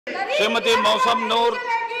श्रीमती मौसम नूर,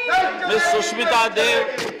 miss Sushmita Dev,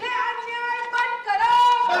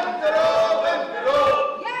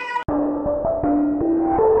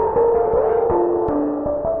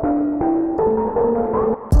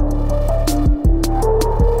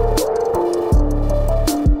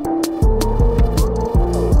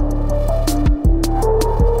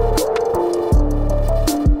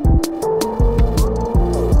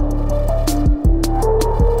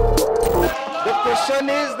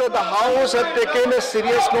 is that the House have taken a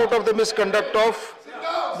serious note of the misconduct of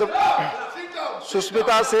the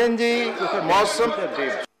Sushmita Sen ji, Mausam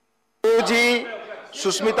Noor ji,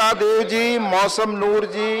 Sushmita Dev ji, Mausam Noor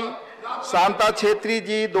ji, Shanta Chetri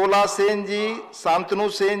ji, Dola Sen ji, Santanu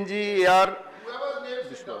Sen ji,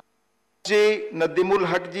 Abir ji, Nadimul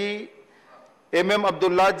Haq ji,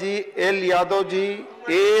 Abdullah ji, L Yadav ji,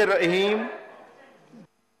 A Rahim,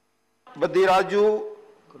 Badiraju,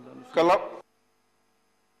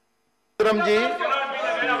 Ji,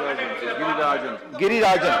 Giri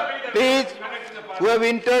Rajan, please, who have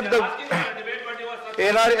entered the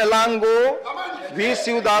NR Elango, V.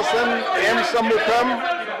 Sivdasan, M. Samutham,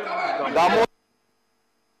 Damo,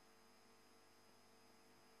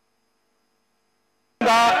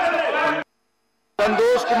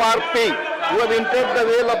 Sandosh Kumar P., who have entered the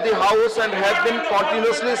veil of the House and have been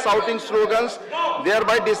continuously shouting slogans,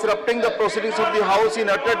 thereby disrupting the proceedings of the House in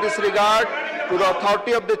utter disregard to the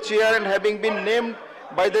authority of the chair, and having been named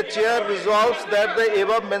by the chair, resolves that the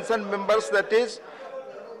above mentioned members, that is,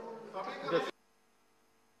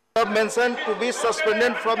 mentioned to be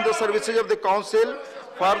suspended from the services of the council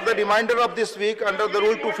for the remainder of this week under the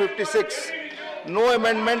Rule 256. No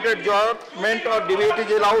amendment, adjournment or debate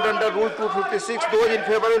is allowed under Rule 256. Those in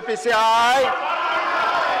favor will please say aye.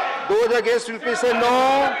 Those against will please say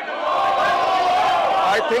no.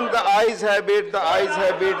 I think the ayes have it, the ayes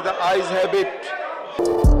have it, the ayes have it.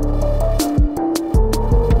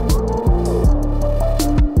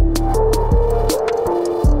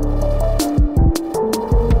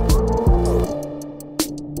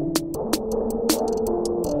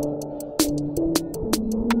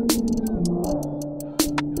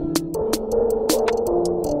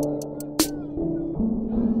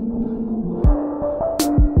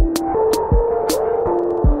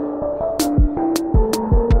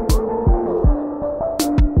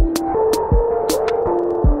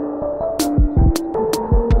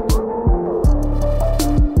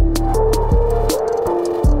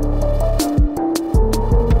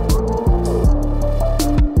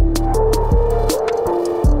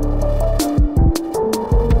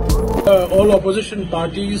 All opposition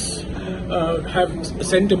parties have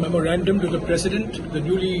sent a memorandum to the President, the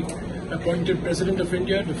newly appointed President of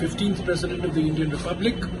India, the 15th President of the Indian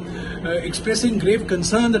Republic, expressing grave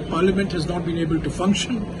concern that Parliament has not been able to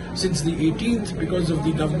function since the 18th because of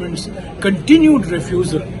the government's continued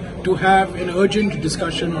refusal to have an urgent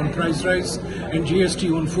discussion on price rise and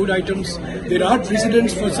GST on food items. There are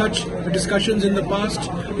precedents for such discussions in the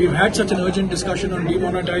past. We've had such an urgent discussion on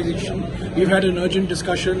demonetization. We've had an urgent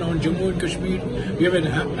discussion on Jammu and Kashmir. We have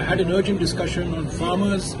had an urgent discussion on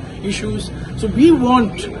farmers' issues. So we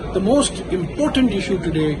want, the most important issue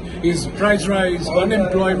today is price rise,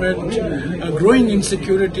 unemployment, growing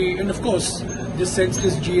insecurity, and of course, this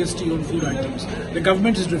senseless GST on food items. The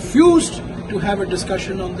government has refused to have a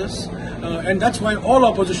discussion on this, and that's why all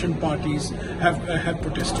opposition parties have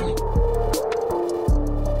protested.